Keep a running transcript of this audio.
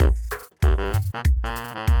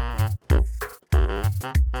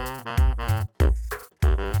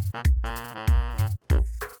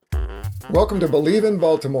Welcome to Believe in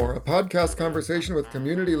Baltimore, a podcast conversation with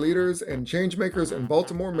community leaders and changemakers in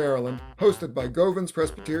Baltimore, Maryland, hosted by Govans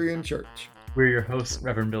Presbyterian Church. We're your hosts,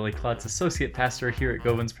 Reverend Billy Klutz, Associate Pastor here at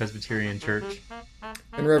Govans Presbyterian Church.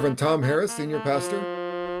 And Reverend Tom Harris, Senior Pastor.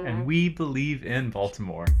 And we believe in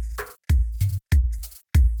Baltimore.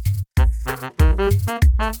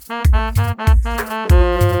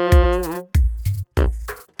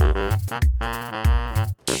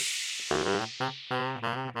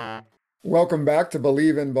 Welcome back to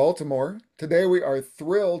Believe in Baltimore. Today we are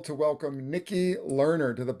thrilled to welcome Nikki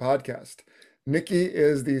Lerner to the podcast. Nikki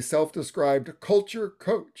is the self-described culture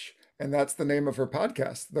coach, and that's the name of her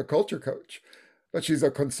podcast, The Culture Coach. But she's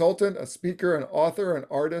a consultant, a speaker, an author, an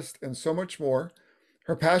artist, and so much more.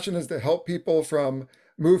 Her passion is to help people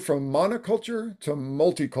move from monoculture to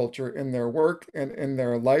multiculture in their work and in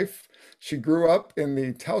their life. She grew up in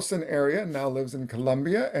the Towson area and now lives in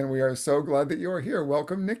Columbia, and we are so glad that you are here.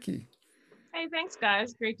 Welcome, Nikki. Hey, thanks,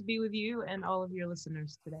 guys. Great to be with you and all of your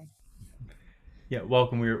listeners today. Yeah,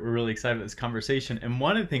 welcome. We're really excited about this conversation. And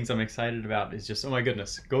one of the things I'm excited about is just, oh my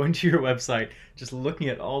goodness, going to your website, just looking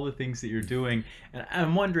at all the things that you're doing. And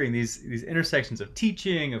I'm wondering, these intersections of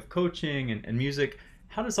teaching, of coaching, and music,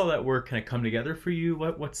 how does all that work kind of come together for you?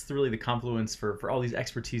 What's really the confluence for all these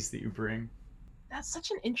expertise that you bring? That's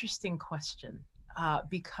such an interesting question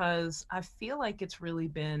because I feel like it's really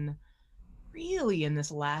been in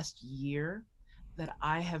this last year that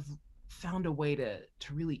I have found a way to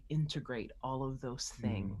really integrate all of those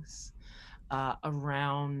things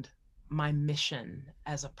around my mission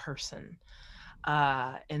as a person.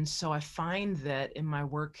 And so I find that in my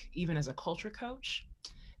work, even as a culture coach,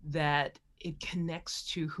 that it connects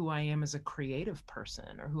to who I am as a creative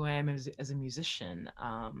person or who I am as a musician.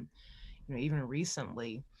 Even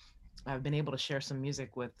recently, I've been able to share some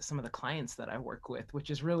music with some of the clients that I work with, which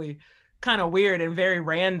is really kind of weird and very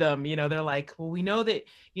random. They're like, well, we know that,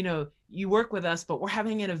 you work with us, but we're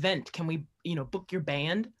having an event. Can we, book your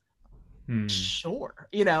band? Sure.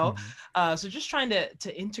 So just trying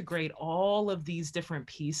to integrate all of these different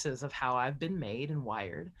pieces of how I've been made and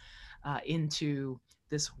wired into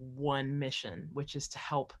this one mission, which is to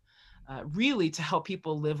help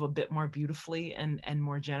people live a bit more beautifully and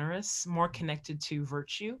more generous, more connected to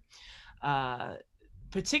virtue,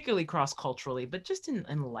 particularly cross-culturally, but just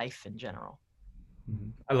in life in general.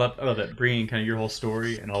 I love that, bringing kind of your whole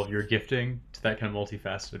story and all of your gifting to that kind of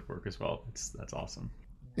multifaceted work as well. That's awesome.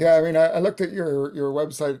 Yeah, I mean, I looked at your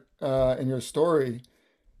website and your story,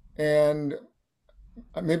 and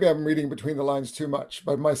maybe I'm reading between the lines too much,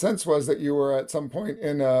 but my sense was that you were at some point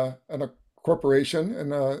in a corporation in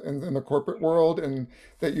the corporate world, and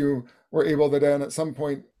that you were able to then at some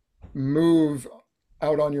point move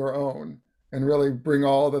out on your own and really bring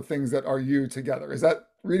all the things that are you together. Is that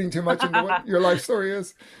reading too much into what your life story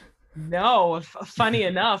is? No, funny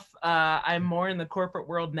enough, I'm more in the corporate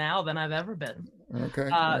world now than I've ever been. Okay.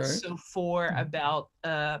 Right. So for about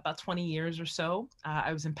 20 years or so,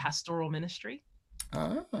 I was in pastoral ministry.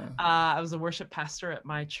 I was a worship pastor at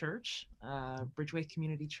my church, Bridgeway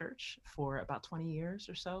Community Church, for about 20 years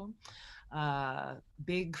or so.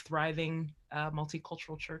 Big, thriving,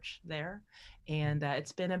 multicultural church there. And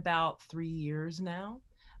it's been about 3 years now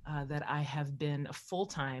that I have been a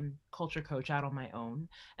full-time culture coach out on my own.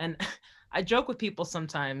 And I joke with people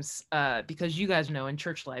sometimes because you guys know in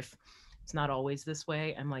church life, it's not always this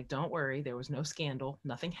way. I'm like, don't worry. There was no scandal.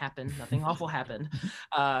 Nothing happened. Nothing awful happened.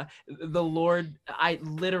 The Lord, I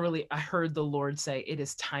heard the Lord say, it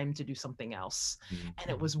is time to do something else. And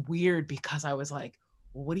it was weird because I was like,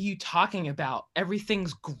 what are you talking about?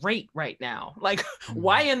 Everything's great right now. Like,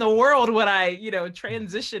 why in the world would I,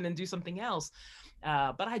 transition and do something else?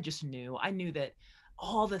 But I knew that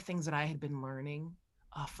all the things that I had been learning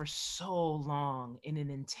for so long in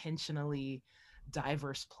an intentionally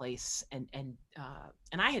diverse place, and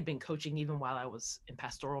I had been coaching even while I was in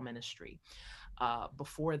pastoral ministry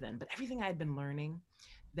before then, but everything I had been learning,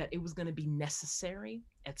 that it was going to be necessary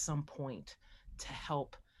at some point to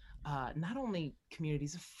help not only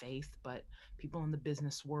communities of faith, but people in the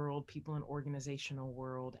business world, people in organizational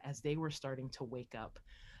world, as they were starting to wake up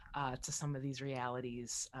to some of these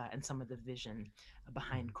realities and some of the vision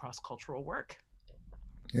behind cross-cultural work.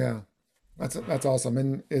 Yeah, that's awesome,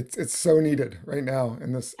 and it's so needed right now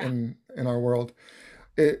in this in our world.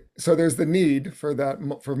 So there's the need for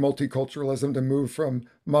multiculturalism to move from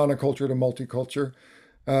monoculture to multiculture.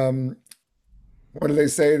 What do they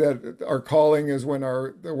say, that our calling is when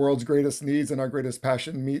the world's greatest needs and our greatest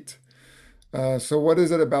passion meet? So what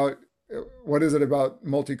is it about what is it about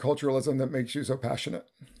multiculturalism that makes you so passionate?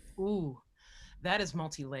 Ooh, that is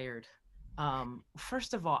multi-layered.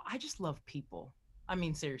 First of all, I just love people. I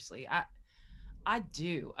mean, seriously, I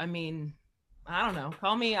do. I mean, I don't know,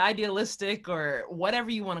 call me idealistic or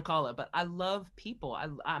whatever you want to call it, but I love people.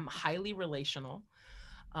 I'm highly relational.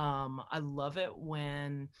 I love it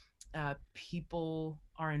when people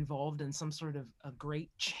are involved in some sort of a great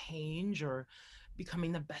change or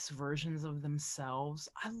becoming the best versions of themselves.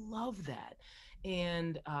 I love that,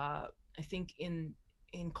 and I think in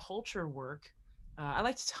culture work, I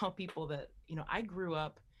like to tell people that I grew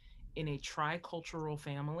up in a tricultural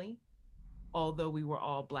family, although we were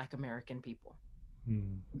all Black American people.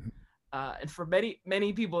 Mm. And for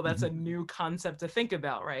many people, that's a new concept to think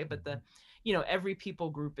about, right? But every people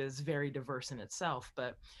group is very diverse in itself.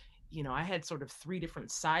 But I had sort of three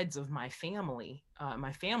different sides of my family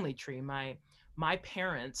tree. My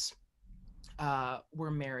parents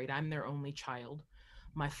were married. I'm their only child.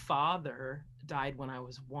 My father died when I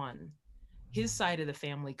was one. His side of the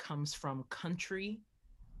family comes from country,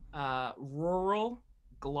 rural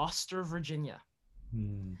Gloucester, Virginia.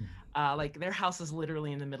 Mm. Like their house is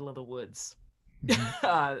literally in the middle of the woods.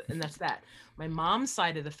 And that's that. My mom's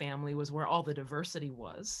side of the family was where all the diversity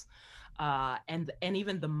was, and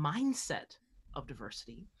even the mindset of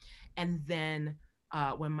diversity. And then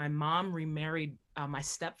when my mom remarried my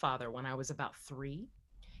stepfather when I was about 3,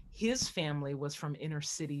 his family was from inner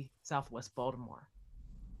city Southwest Baltimore.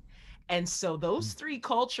 And so those three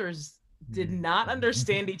cultures did not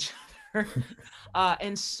understand each other.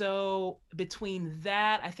 And so between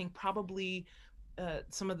that, I think probably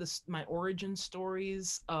some of my origin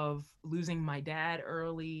stories of losing my dad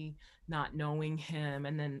early, not knowing him,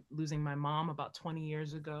 and then losing my mom about 20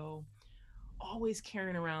 years ago, always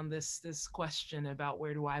carrying around this question about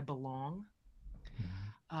where do I belong.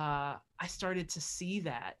 I started to see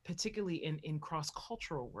that, particularly in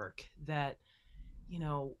cross-cultural work, that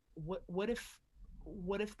what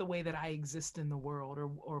if the way that I exist in the world,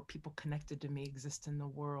 or people connected to me exist in the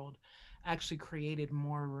world, actually created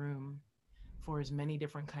more room for as many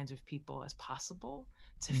different kinds of people as possible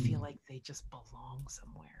to feel like they just belong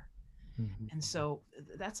somewhere. And so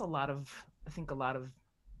that's I think a lot of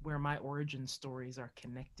where my origin stories are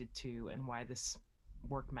connected to, and why this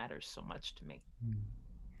work matters so much to me.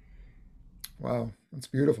 Wow, that's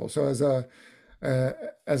beautiful. So uh,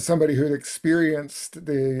 as somebody who had experienced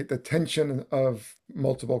the tension of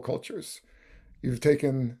multiple cultures, you've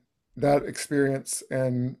taken that experience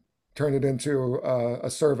and turned it into a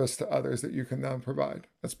service to others that you can now provide.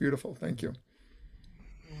 That's beautiful. Thank you.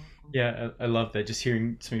 You're welcome. Yeah, I love that. Just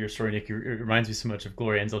hearing some of your story, Nick, it reminds me so much of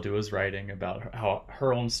Gloria Anzaldua's writing about how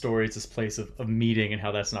her own story is this place of meeting, and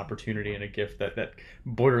how that's an opportunity and a gift. That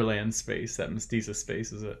borderland space, that mestiza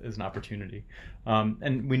space, is an opportunity.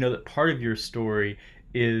 And we know that part of your story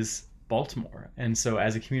is Baltimore. And so,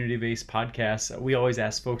 as a community-based podcast, we always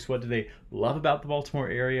ask folks, what do they love about the Baltimore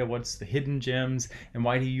area? What's the hidden gems? And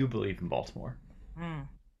why do you believe in Baltimore? Mm.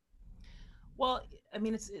 Well, I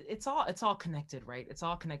mean, it's all connected, right? It's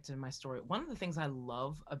all connected in my story. One of the things I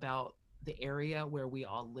love about the area where we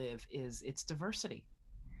all live is its diversity.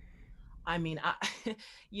 I mean,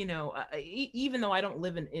 even though I don't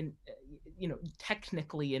live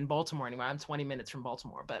technically in Baltimore anymore, I'm 20 minutes from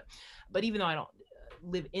Baltimore, but even though I don't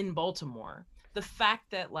live in Baltimore, the fact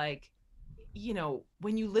that, like,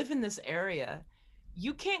 when you live in this area,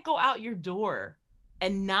 you can't go out your door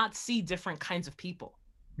and not see different kinds of people.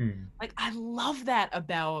 Hmm. Like, I love that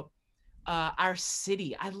about our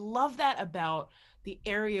city. I love that about the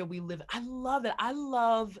area we live in. I love it. I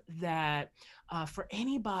love that for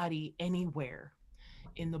anybody anywhere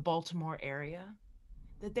in the Baltimore area,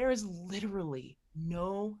 that there is literally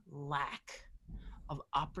no lack of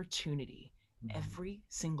opportunity every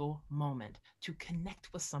single moment to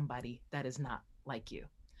connect with somebody that is not like you,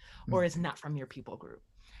 or is not from your people group.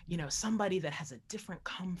 Somebody that has a different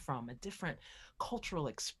come from, a different cultural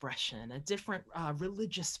expression, a different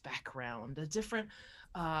religious background, a different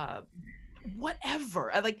uh,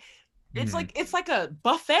 whatever. Hmm. It's like a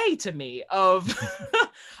buffet to me of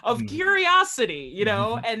of Hmm. curiosity,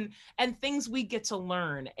 and things we get to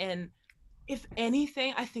learn. And if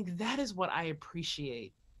anything, I think that is what I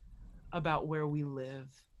appreciate about where we live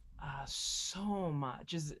so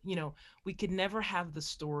much, is we could never have the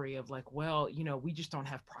story of, like, well, we just don't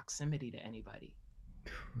have proximity to anybody.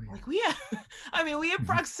 Like, we have I mean, we have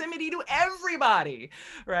proximity to everybody,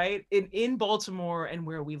 right, in Baltimore and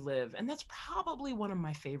where we live. And that's probably one of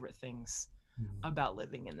my favorite things about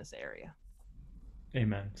living in this area.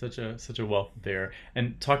 Amen. Such a wealth there.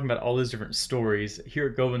 And talking about all those different stories, here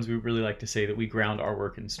at Govans, we really like to say that we ground our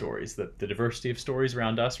work in stories, that the diversity of stories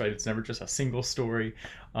around us, right? It's never just a single story.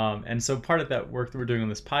 And so part of that work that we're doing on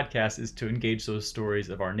this podcast is to engage those stories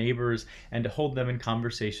of our neighbors and to hold them in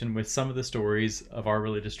conversation with some of the stories of our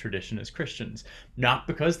religious tradition as Christians. Not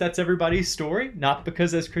because that's everybody's story, not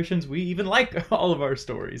because as Christians we even like all of our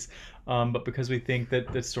stories, but because we think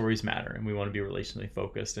that stories matter and we want to be relationally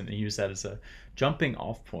focused and use that as a jumping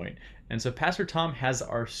off point. And so Pastor Tom has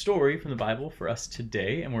our story from the Bible for us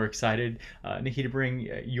today, and we're excited, Nikki, to bring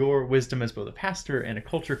your wisdom as both a pastor and a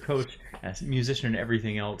culture coach, as a musician and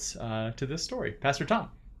everything else to this story. Pastor Tom.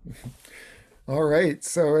 All right,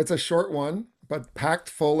 so it's a short one, but packed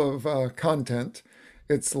full of content.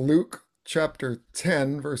 It's Luke chapter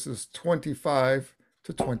 10, verses 25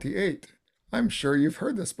 to 28. I'm sure you've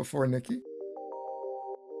heard this before, Nikki.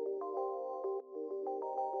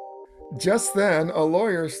 Just then, a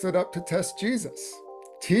lawyer stood up to test Jesus.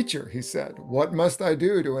 "Teacher," he said, "what must I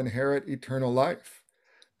do to inherit eternal life?"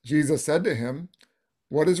 Jesus said to him,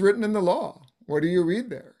 "What is written in the law? What do you read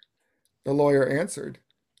there?" The lawyer answered,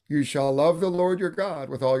 "You shall love the Lord your God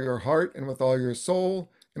with all your heart and with all your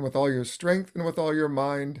soul and with all your strength and with all your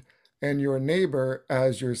mind, and your neighbor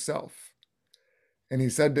as yourself." And he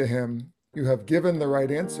said to him, "You have given the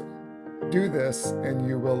right answer. Do this and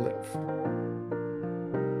you will live."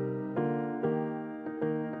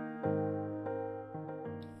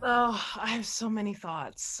 Oh, I have so many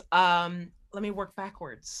thoughts. Let me work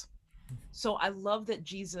backwards. So I love that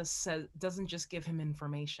Jesus doesn't just give him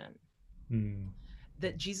information.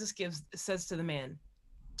 That Jesus says to the man,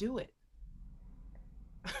 "Do it."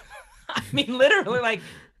 I mean, literally, like,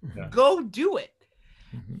 go do it.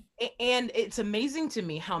 And it's amazing to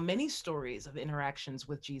me how many stories of interactions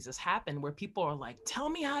with Jesus happen where people are like, "Tell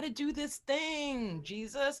me how to do this thing,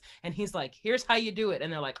 Jesus." And he's like, "Here's how you do it."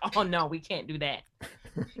 And they're like, "Oh no, we can't do that."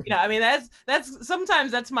 I mean, that's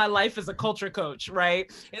sometimes that's my life as a culture coach,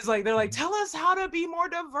 right? It's like, they're like, "Tell us how to be more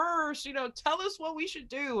diverse, tell us what we should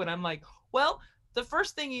do." And I'm like, well, the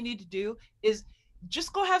first thing you need to do is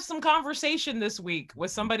just go have some conversation this week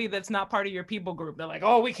with somebody that's not part of your people group. They're like,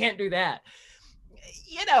 "Oh, we can't do that."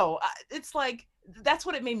 It's like, that's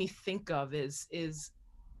what it made me think of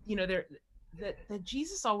there that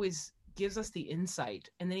Jesus always gives us the insight,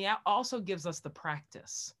 and then he also gives us the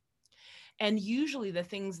practice. And usually the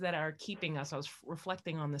things that are keeping us, I was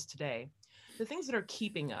reflecting on this today, the things that are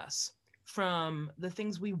keeping us from the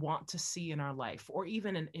things we want to see in our life, or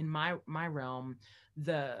even in my realm,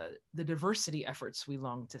 the diversity efforts we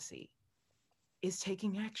long to see, is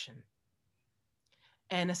taking action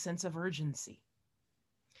and a sense of urgency,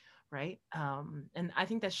 right? And I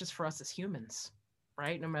think that's just for us as humans,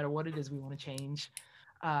 right? No matter what it is we want to change,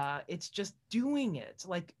 it's just doing it.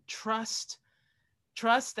 Like, trust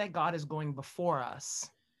that God is going before us,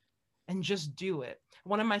 and just do it.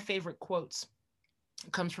 One of my favorite quotes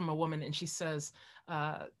comes from a woman, and she says,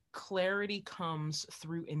 "Clarity comes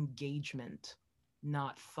through engagement,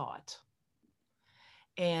 not thought."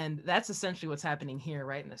 And that's essentially what's happening here,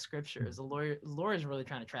 right? In the scriptures, the lawyer is really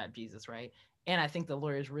trying to trap Jesus, right? And I think the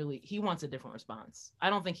lawyer he wants a different response. I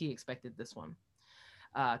don't think he expected this one,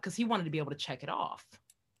 because he wanted to be able to check it off,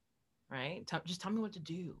 right? Just tell me what to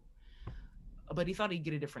do. But he thought he'd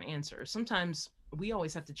get a different answer. Sometimes we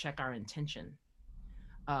always have to check our intention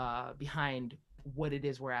behind what it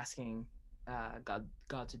is we're asking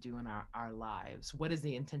God to do in our lives. What is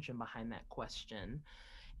the intention behind that question?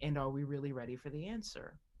 And are we really ready for the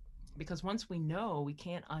answer? Because once we know, we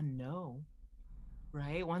can't unknow,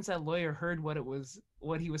 right? Once that lawyer heard what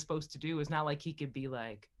he was supposed to do, it's not like he could be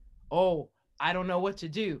like, "Oh, I don't know what to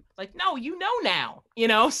do." Like, no, you know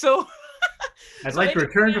now, so I'd like to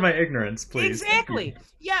return to my ignorance, please. Exactly.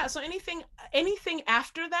 Yeah. So anything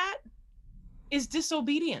after that is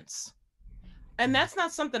disobedience. And that's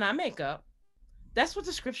not something I make up. That's what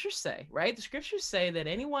the scriptures say, right? The scriptures say that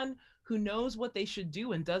anyone who knows what they should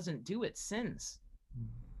do and doesn't do it sins.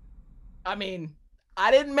 I mean,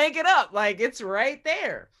 I didn't make it up. Like, it's right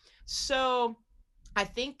there. So I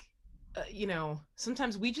think,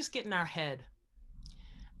 sometimes we just get in our head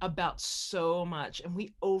about so much, and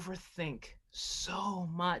we overthink so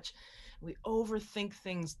much. We overthink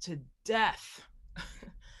things to death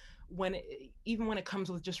even when it comes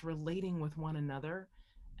with just relating with one another.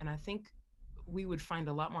 And I think we would find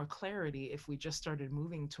a lot more clarity if we just started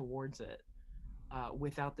moving towards it,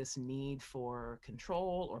 without this need for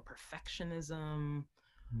control or perfectionism,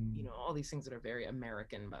 all these things that are very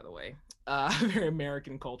American, by the way, very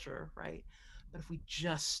American culture, right? But if we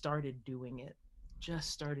just started doing it,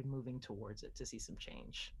 just started moving towards it, to see some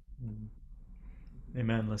change.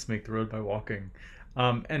 Amen. Let's make the road by walking.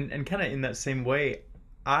 And kind of in that same way,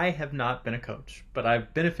 I have not been a coach, but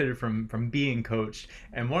I've benefited from being coached.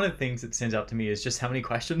 And one of the things that stands out to me is just how many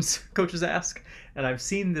questions coaches ask. And I've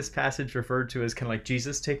seen this passage referred to as kind of like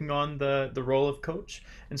Jesus taking on the role of coach.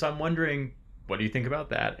 And so I'm wondering, what do you think about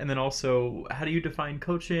that? And then also, how do you define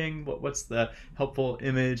coaching? What's the helpful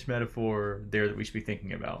image metaphor there that we should be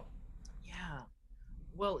thinking about? Yeah.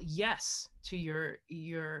 Well, yes, to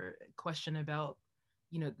your question about,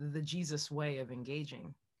 the Jesus way of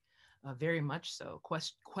engaging. Very much so.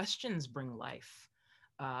 Questions bring life.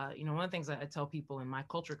 One of the things I tell people in my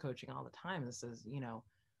culture coaching all the time is,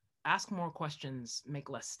 ask more questions, make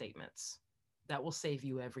less statements. That will save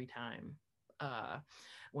you every time uh,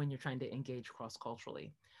 when you're trying to engage cross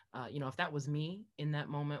culturally. If that was me in that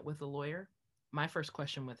moment with a lawyer, my first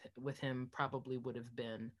question with him probably would have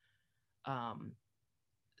been, um,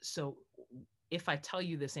 so if I tell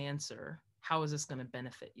you this answer, how is this going to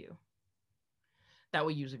benefit you? That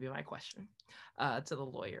would usually be my question to the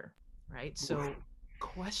lawyer, right? So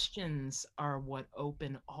questions are what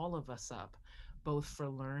open all of us up, both for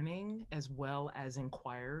learning as well as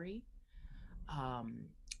inquiry. Um,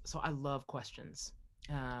 so I love questions.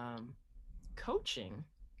 Um, Coaching.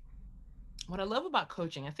 What I love about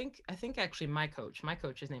coaching, I think actually my coach,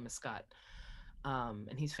 his name is Scott,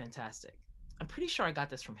 and he's fantastic. I'm pretty sure I got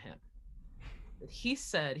this from him. He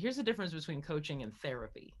said, "Here's the difference between coaching and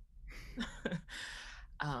therapy.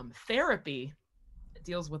 Therapy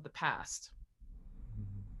deals with the past.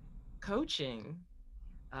 Coaching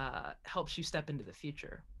helps you step into the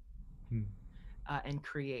future and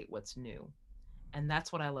create what's new. And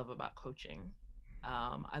that's what I love about coaching.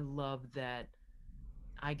 I love that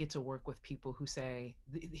I get to work with people who say,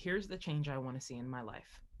 here's the change I want to see in my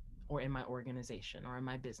life or in my organization or in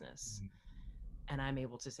my business. And I'm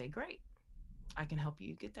able to say, great, I can help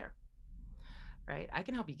you get there. Right? I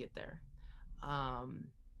can help you get there. Um,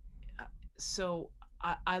 so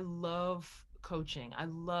I love coaching. I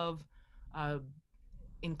love uh,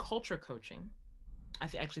 in culture coaching.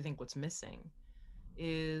 Actually think what's missing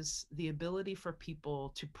is the ability for people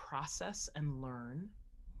to process and learn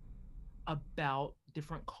about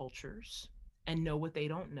different cultures and know what they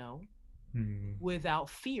don't know Mm, without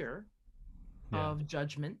fear yeah. of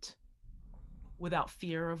judgment, without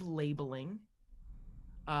fear of labeling,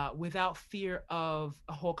 without fear of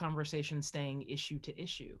a whole conversation staying issue to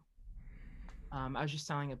issue. I was just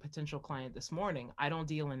telling a potential client this morning, I don't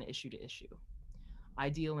deal in issue to issue. I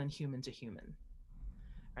deal in human to human,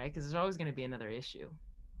 right? Because there's always going to be another issue.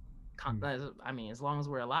 Mm, I mean, as long as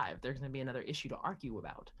we're alive, there's going to be another issue to argue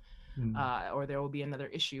about, mm, or there will be another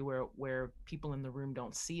issue where people in the room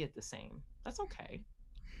don't see it the same. That's okay,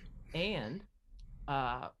 and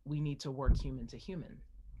we need to work human to human.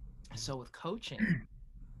 So with coaching,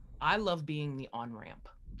 I love being the on ramp.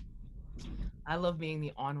 I love being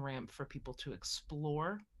the on ramp for people to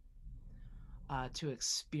explore, to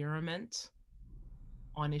experiment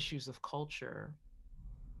on issues of culture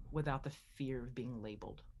without the fear of being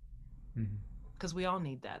labeled. mm, Because we all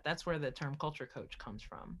need that. That's where the term culture coach comes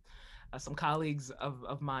from. Some colleagues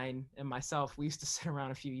of mine and myself, we used to sit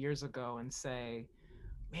around a few years ago and say,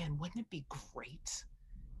 man, wouldn't it be great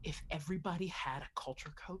if everybody had a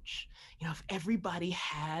culture coach? If everybody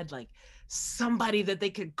had like somebody that they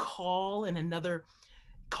could call in another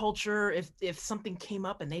culture if something came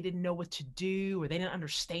up and they didn't know what to do or they didn't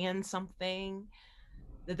understand something,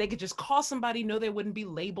 that they could just call somebody, know they wouldn't be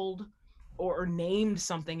labeled or named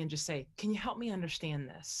something and just say, can you help me understand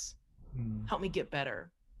this? mm. Help me get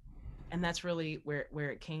better. And that's really where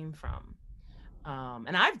it came from.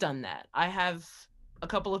 And I've done that. I have a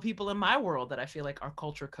couple of people in my world that I feel like are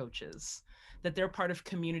culture coaches, that they're part of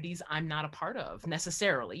communities I'm not a part of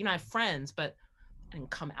necessarily. I have friends, but I didn't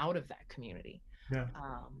come out of that community. Yeah.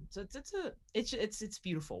 So it's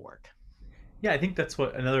beautiful work. Yeah, I think that's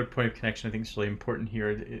what another point of connection I think is really important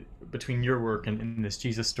here between your work and this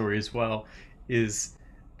Jesus story as well is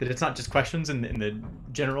that it's not just questions in the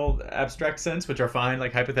general abstract sense, which are fine,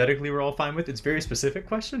 like hypothetically we're all fine with. It's very specific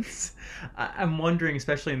questions. I'm wondering,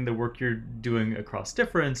 especially in the work you're doing across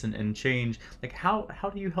difference and change, like how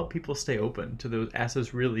do you help people stay open to those ask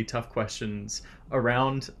those really tough questions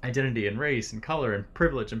around identity and race and color and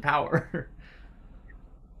privilege and power?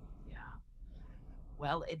 Yeah.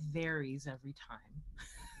 Well, it varies every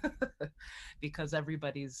time because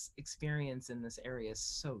everybody's experience in this area is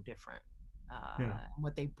so different. Yeah.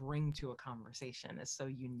 What they bring to a conversation is so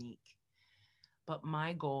unique. But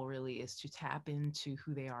my goal really is to tap into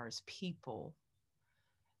who they are as people,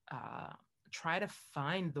 uh, try to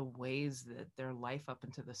find the ways that their life up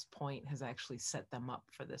until this point has actually set them up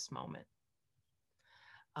for this moment.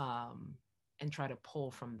 Um, and try to pull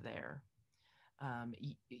from there.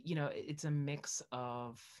 It's a mix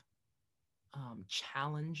of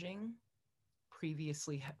challenging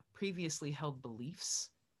previously held beliefs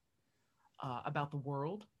about the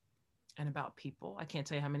world and about people. I can't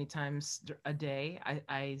tell you how many times a day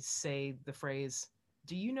I say the phrase,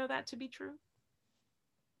 "Do you know that to be true?"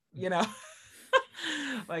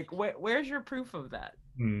 Like, where's your proof of that?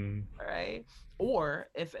 All right. Or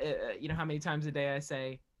if, how many times a day I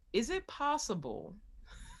say, "Is it possible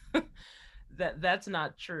that that's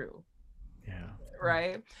not true?" Yeah.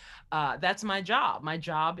 Right. That's my job. My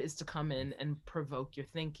job is to come in and provoke your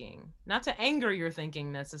thinking, not to anger your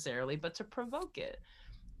thinking necessarily, but to provoke it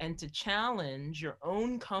and to challenge your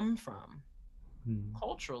own come from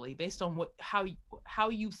culturally based on how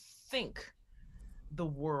you think the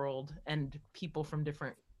world and people from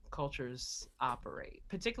different cultures operate,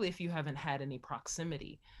 particularly if you haven't had any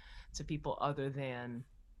proximity to people other than,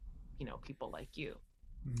 people like you.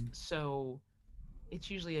 So it's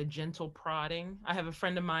usually a gentle prodding. I have a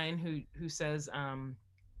friend of mine who says,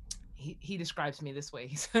 he describes me this way.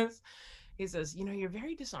 He says, you're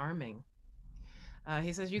very disarming.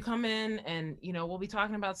 He says, you come in and, we'll be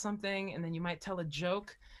talking about something and then you might tell a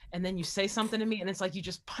joke and then you say something to me and it's like you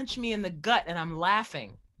just punch me in the gut and I'm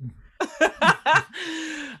laughing.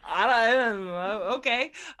 I don't know.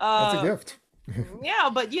 Okay. That's a gift. Yeah,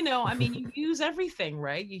 but you use everything,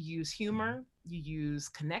 right? You use humor, you use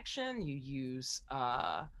connection, you use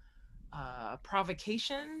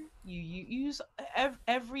provocation, you use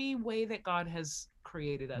every way that God has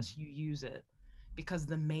created us. You use it because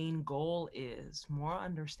the main goal is more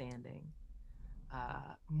understanding,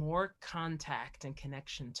 more contact and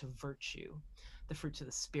connection to virtue, the fruits of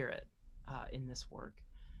the Spirit in this work,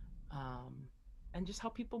 and just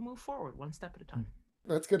help people move forward one step at a time.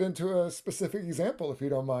 Let's get into a specific example, if you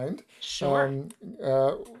don't mind. Sure.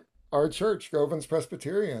 Our church, Govans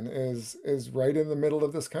Presbyterian, is right in the middle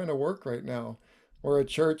of this kind of work right now. We're a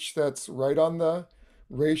church that's right on the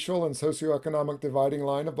racial and socioeconomic dividing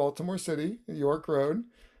line of Baltimore City, York Road.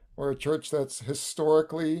 We're a church that's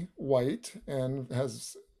historically white and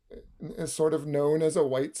is sort of known as a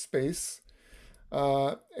white space.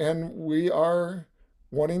 And we are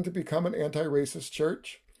wanting to become an anti-racist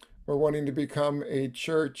church. We're wanting to become a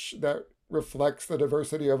church that reflects the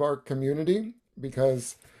diversity of our community,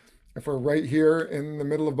 because if we're right here in the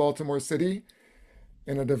middle of Baltimore City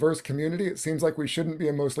in a diverse community, it seems like we shouldn't be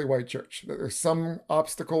a mostly white church. There's some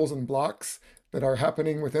obstacles and blocks that are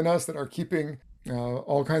happening within us that are keeping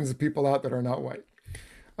all kinds of people out that are not white.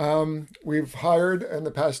 We've hired in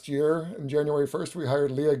the past year, in January 1st, we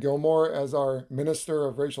hired Leah Gilmore as our Minister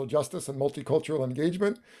of Racial Justice and Multicultural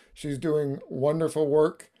Engagement. She's doing wonderful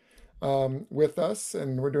work with us,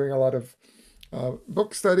 and we're doing a lot of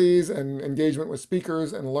book studies and engagement with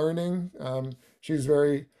speakers and learning. She's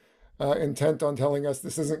very intent on telling us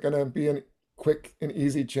this isn't going to be a quick and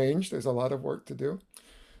easy change. There's a lot of work to do.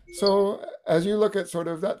 So as you look at sort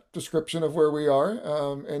of that description of where we are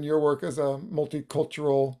and your work as a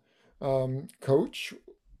multicultural coach,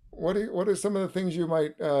 what are some of the things you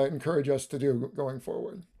might encourage us to do going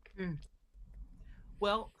forward?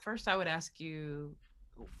 Well, first I would ask you,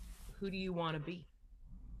 who do you want to be?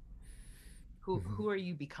 Who are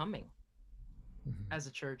you becoming as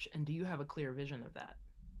a church, and do you have a clear vision of that?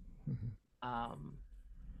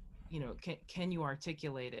 Can you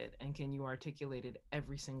articulate it, and can you articulate it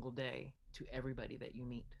every single day to everybody that you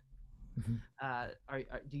meet?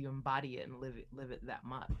 Do you embody it and live it that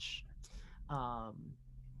much?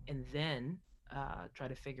 And then try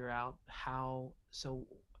to figure out how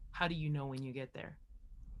do you know when you get there?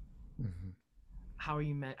 How do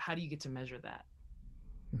you get to measure that?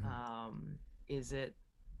 Is it,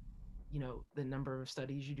 the number of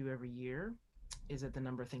studies you do every year? Is it the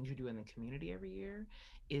number of things you do in the community every year?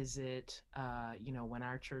 Is it, when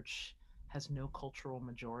our church has no cultural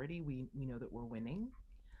majority, we know that we're winning?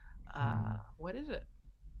 What is it?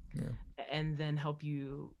 Yeah. And then help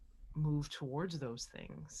you move towards those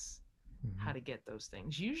things, how to get those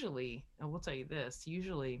things. Usually, I will tell you this,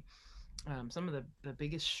 some of the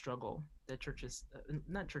biggest struggle that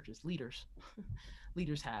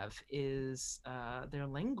leaders have is their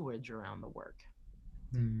language around the work.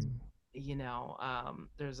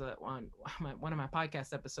 There's one of my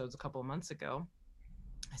podcast episodes a couple of months ago,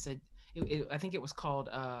 I said, I think it was called,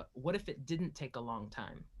 what if it didn't take a long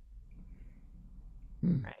time?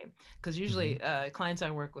 Right? Because usually clients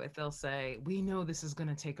I work with, they'll say, we know this is going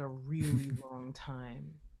to take a really long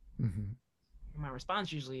time. My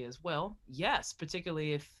response usually is, well, yes,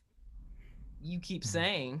 particularly if you keep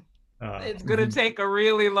saying it's going to take a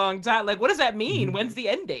really long time. Like, what does that mean? When's the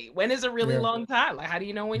end date? When is a really long time? Like, how do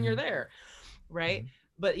you know when you're there? right?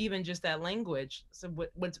 But even just that language. So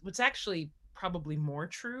what's actually probably more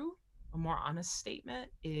true, a more honest statement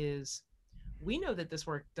is we know that this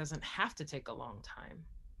work doesn't have to take a long time.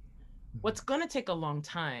 What's going to take a long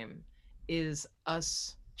time is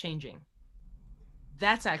us changing.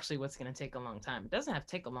 That's actually what's going to take a long time. It doesn't have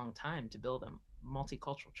to take a long time to build a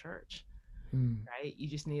multicultural church, Mm. right? You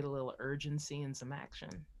just need a little urgency and some action.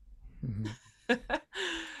 Mm-hmm.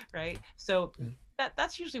 Right? So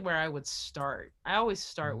that's usually where I would start. I always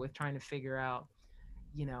start with trying to figure out,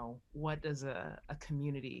 what does a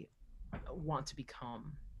community want to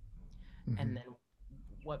become? Mm-hmm. And then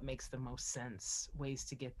what makes the most sense, ways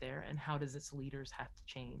to get there, and how does its leaders have to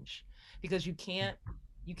change? Because you can't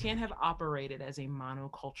have operated as a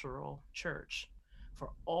monocultural church for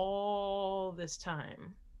all this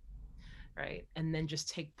time, right? And then just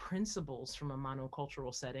take principles from a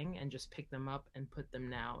monocultural setting and just pick them up and put them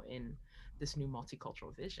now in this new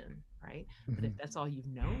multicultural vision, right? But if that's all you've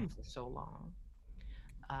known for so long,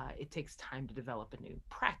 it takes time to develop a new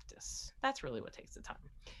practice. That's really what takes the time,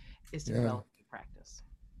 is to Yeah. develop a new practice.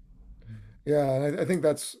 Yeah, and I think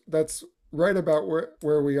that's right about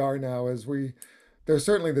where we are now. There's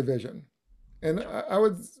certainly the vision, and I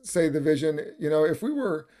would say the vision. If we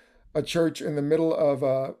were a church in the middle of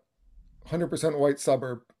a 100% white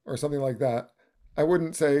suburb or something like that, I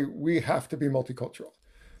wouldn't say we have to be multicultural.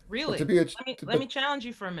 But to Really? be a Let me challenge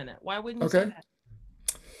you for a minute. Why wouldn't you say okay,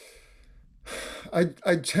 that?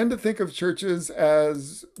 I tend to think of churches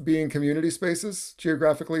as being community spaces,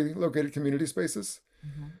 geographically located community spaces.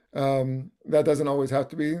 That doesn't always have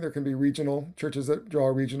to be. There can be regional churches that draw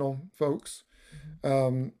regional folks.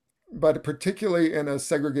 But particularly in a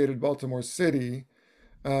segregated Baltimore City,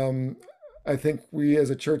 um, I think we as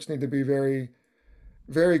a church need to be very,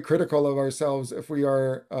 very critical of ourselves if we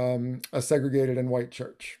are a segregated and white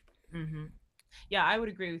church. Mm-hmm. Yeah, I would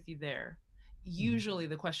agree with you there. Usually,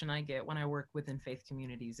 the question I get when I work within faith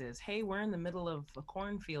communities is, "Hey, we're in the middle of a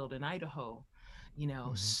cornfield in Idaho.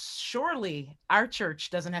 Surely our church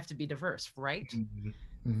doesn't have to be diverse, right?"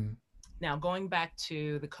 Mm-hmm. Now, going back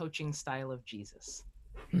to the coaching style of Jesus,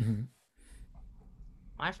 Mm-hmm.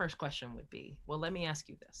 my first question would be, well, let me ask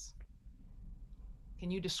you this.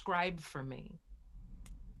 Can you describe for me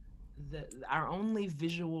our only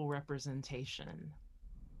visual representation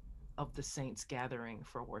of the saints gathering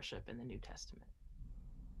for worship in the New Testament?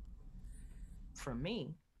 For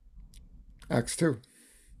me, Acts 2.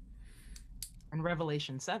 and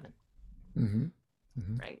Revelation 7, Mm-hmm.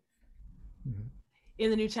 Mm-hmm. right? Mm-hmm. In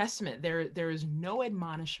the New Testament, there is no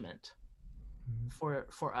admonishment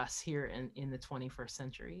for us here in the 21st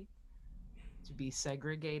century to be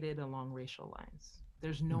segregated along racial lines.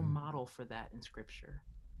 There's no model for that in Scripture.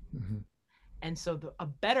 Mm-hmm. And so a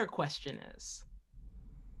better question is,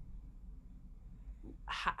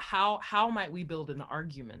 how might we build an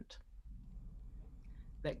argument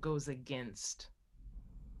that goes against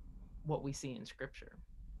what we see in Scripture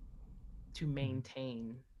to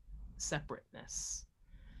maintain separateness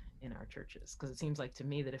in our churches? Because it seems like to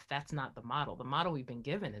me that if that's not the model we've been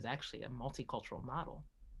given is actually a multicultural model.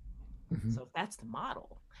 So if that's the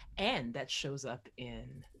model, and that shows up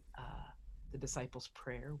in the disciples'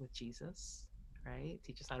 prayer with Jesus, right?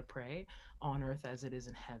 Teach us how to pray on earth as it is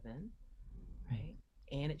in heaven, right?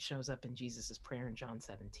 And it shows up in Jesus's prayer in John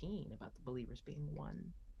 17 about the believers being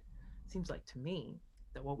one. It seems like to me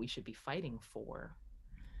that what we should be fighting for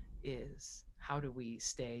is how do we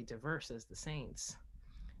stay diverse as the saints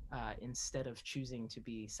instead of choosing to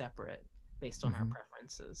be separate based on our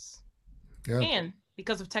preferences. Yeah. And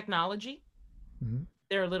because of technology,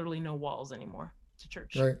 there are literally no walls anymore to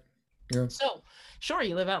church. Right. Yeah. So, sure,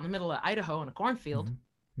 you live out in the middle of Idaho in a cornfield,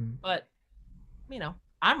 but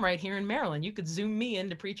I'm right here in Maryland. You could Zoom me in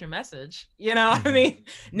to preach a message. I mean,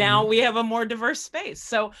 now we have a more diverse space.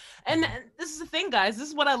 So, and this is the thing, guys. This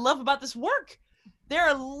is what I love about this work. There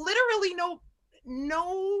are literally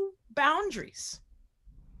no boundaries.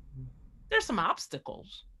 There's some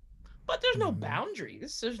obstacles, but there's no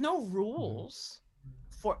boundaries. There's no rules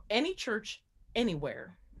for any church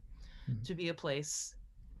anywhere to be a place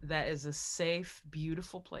that is a safe,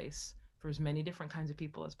 beautiful place for as many different kinds of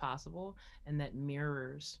people as possible, and that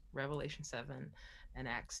mirrors Revelation 7 and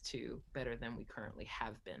Acts 2 better than we currently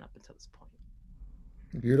have been up until this point.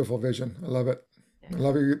 Beautiful vision. I love it. Yeah. I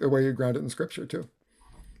love the way you ground it in Scripture too.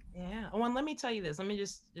 Yeah. Oh, and let me tell you this. Let me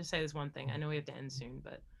just say this one thing. I know we have to end soon,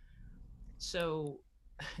 but so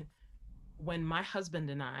when my husband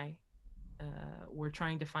and I were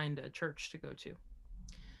trying to find a church to go to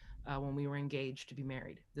when we were engaged to be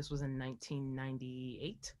married, this was in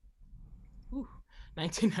 1998.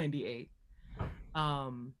 1998.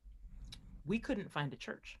 We couldn't find a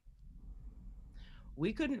church.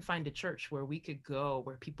 we couldn't find a church where we could go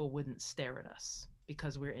where people wouldn't stare at us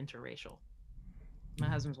because we're interracial. My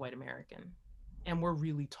husband's white American, and we're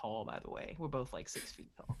really tall, by the way. We're both like 6 feet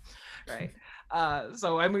tall, right?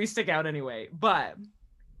 So I mean, we stick out anyway. But,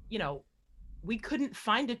 you know, we couldn't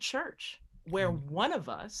find a church where one of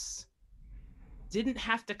us didn't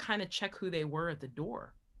have to kind of check who they were at the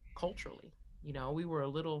door culturally. You know, we were a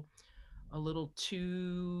little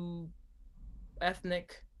too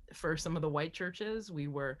ethnic for some of the white churches. We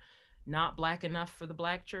were not Black enough for the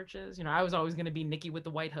Black churches. You know, I was always going to be Nikki with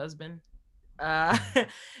the white husband.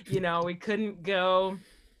 You know, we couldn't go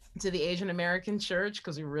to the Asian American church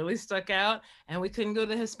because we really stuck out, and we couldn't go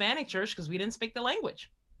to the Hispanic church because we didn't speak the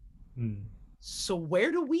language. So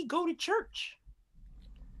where do we go to church?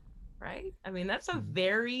 Right? I mean, that's a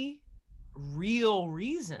very real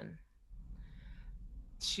reason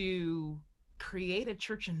to create a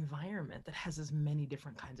church environment that has as many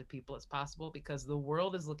different kinds of people as possible, because the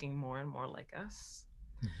world is looking more and more like us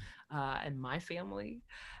and my family.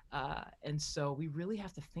 And so we really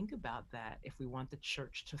have to think about that if we want the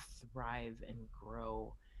church to thrive and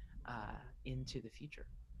grow into the future.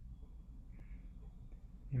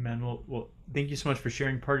 Amen. Well, thank you so much for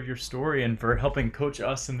sharing part of your story and for helping coach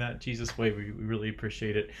us in that Jesus way. We really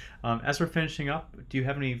appreciate it. As we're finishing up, do you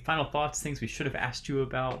have any final thoughts, things we should have asked you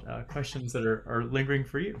about, questions that are lingering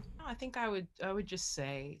for you? I think I would just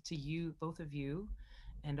say to you, both of you,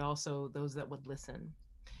 and also those that would listen,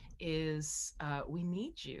 is we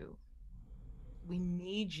need you. We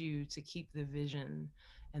need you to keep the vision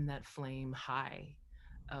and that flame high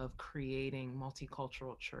of creating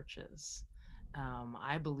multicultural churches.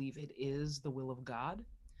 I believe it is the will of God,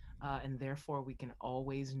 and therefore we can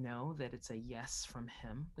always know that it's a yes from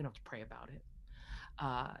Him. We don't have to pray about it.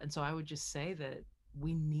 And so I would just say that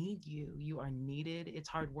we need you. You are needed. It's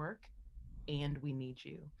hard work, and we need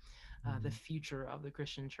you. The future of the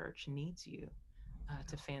Christian church needs you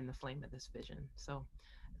to fan the flame of this vision. So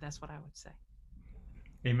that's what I would say.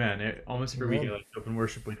 Amen. Almost every week I like to open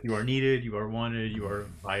worship with "You are needed, you are wanted, you are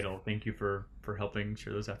vital." Thank you for helping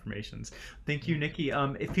share those affirmations. Thank you, Nikki.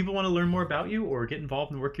 If people want to learn more about you or get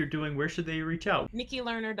involved in the work you're doing, where should they reach out?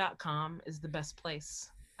 NikkiLerner.com is the best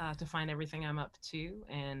place to find everything I'm up to.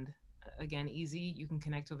 And again, easy, you can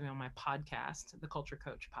connect with me on my podcast, the Culture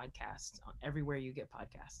Coach Podcast, everywhere you get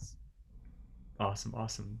podcasts.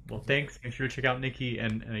 Awesome. Well, thanks. Make sure to check out Nikki.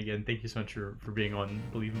 And again, thank you so much for being on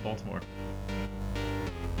Believe in Baltimore.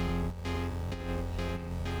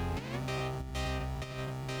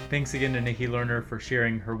 Thanks again to Nikki Lerner for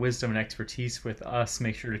sharing her wisdom and expertise with us.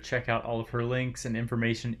 Make sure to check out all of her links and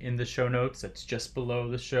information in the show notes. That's just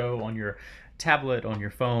below the show on your tablet, on your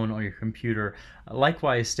phone, on your computer.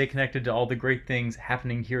 Likewise, stay connected to all the great things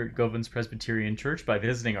happening here at Govans Presbyterian Church by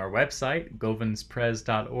visiting our website,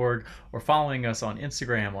 govanspres.org, or following us on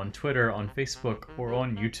Instagram, on Twitter, on Facebook, or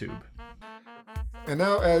on YouTube. And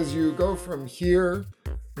now as you go from here,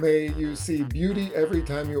 may you see beauty every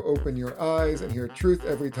time you open your eyes and hear truth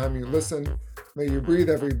every time you listen. May you breathe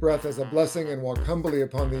every breath as a blessing and walk humbly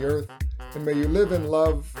upon the earth. And may you live in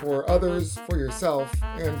love for others, for yourself,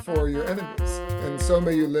 and for your enemies. And so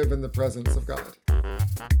may you live in the presence of God.